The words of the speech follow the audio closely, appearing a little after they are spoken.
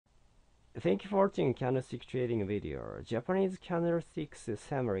Thank you for watching candlestick trading video. Japanese candlesticks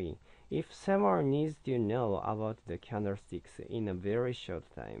summary. If someone needs to know about the candlesticks in a very short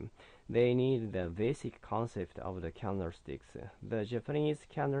time, they need the basic concept of the candlesticks. The Japanese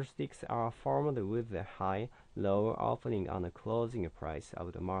candlesticks are formed with the high, low opening and closing price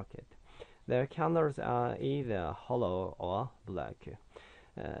of the market. The candles are either hollow or black.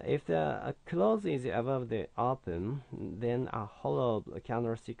 If the close is above the open, then a hollow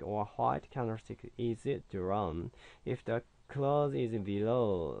candlestick or white candlestick is drawn. If the close is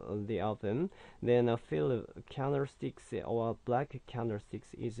below the open, then a filled candlesticks or black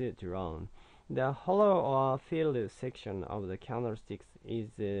candlesticks is drawn. The hollow or filled section of the candlesticks is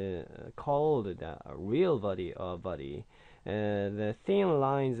called the real body or body. The thin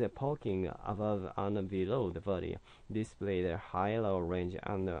lines poking above and below the body display the high-low range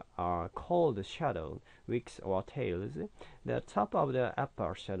and are called shadow, wicks, or tails. The top of the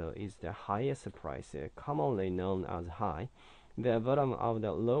upper shadow is the highest price, commonly known as high. The bottom of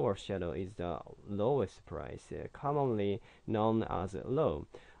the lower shadow is the lowest price, commonly known as low.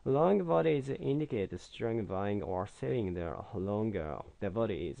 Long bodies indicate strong buying or selling. The longer the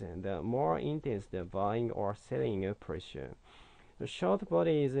body is, the more intense the buying or selling pressure. Short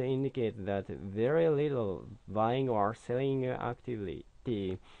bodies indicate that very little buying or selling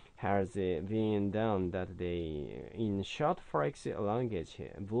activity has been done that day. In short forex language,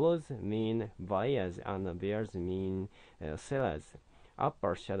 bulls mean buyers and bears mean sellers.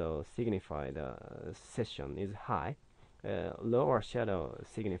 Upper shadow signify the session is high. Lower shadow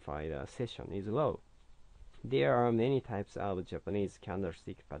signify the session is low. There are many types of Japanese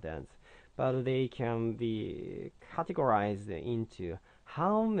candlestick patterns, but they can be categorized into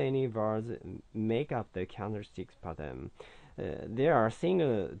how many bars make up the candlestick pattern. There are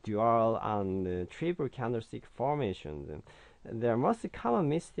single, dual, and triple candlestick formations. The most common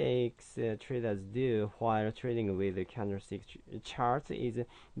mistakes traders do while trading with the candlestick charts is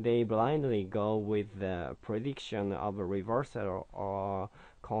they blindly go with the prediction of a reversal or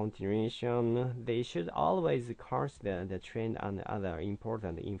continuation. They should always consider the trend and other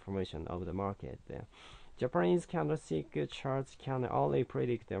important information of the market. Japanese candlestick charts can only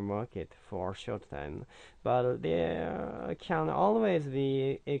predict the market for a short time, but there can always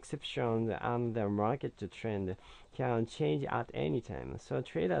be exceptions and the market trend can change at any time. So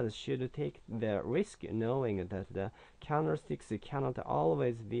traders should take the risk knowing that the candlesticks cannot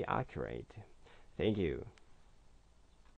always be accurate. Thank you.